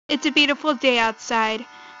It's a beautiful day outside.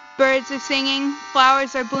 Birds are singing,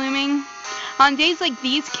 flowers are blooming. On days like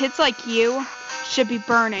these, kids like you should be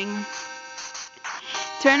burning.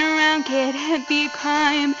 Turn around, kid, it'd be a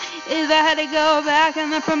crime if I had to go back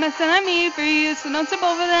on the promise that I made for you. So don't step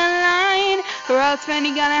over that line, or else man,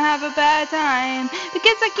 you're gonna have a bad time. But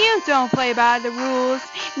kids like you don't play by the rules,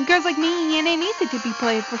 and girls like me, it ain't easy to be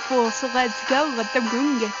played for fools. So let's go, let the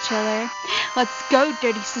room get chiller. Let's go,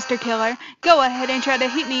 dirty sister killer. Go ahead and try to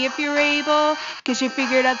hit me if you're able, 'cause you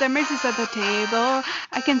figured out the mercies at the table.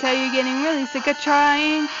 I can tell you're getting really sick of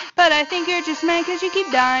trying, but I think you're just mad 'cause you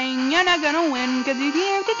keep dying. You're not gonna win 'cause you here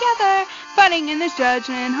together, fighting in this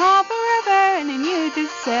judgment hall forever. And then you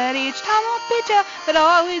just said each time I'll beat ya, but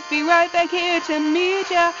I'll always be right back here to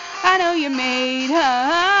meet ya. I know you're made of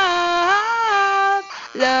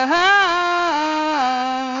love,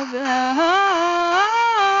 love, love,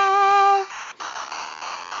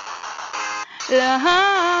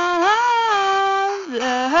 love,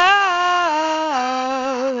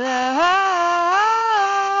 love.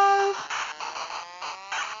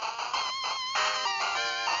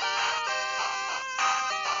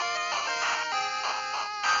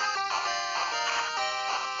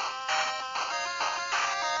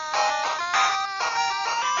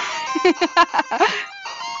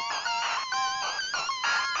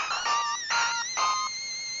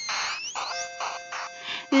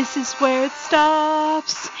 This is where it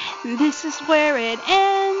stops, this is where it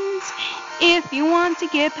ends. If you want to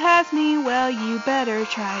get past me, well, you better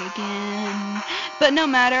try again. But no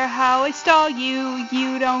matter how I stall you,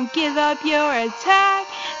 you don't give up your attack.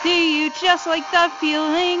 Do you just like the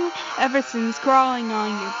feeling ever since crawling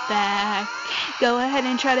on your back? Go ahead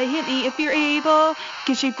and try to hit me if you're able,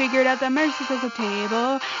 'cause you figured out the mercies at the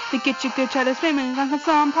table. Think you could try to spin me like a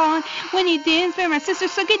song pond when you didn't spare my sister,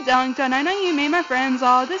 so get dunked on. I know you made my friends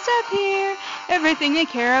all disappear. Everything they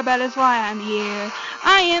care about is why I'm here.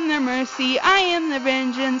 I am their mercy, I am their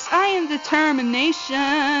vengeance, I am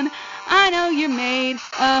determination. I know you're made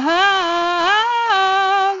of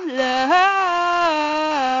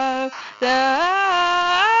love,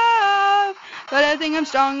 love, but I think I'm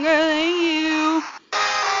stronger than you.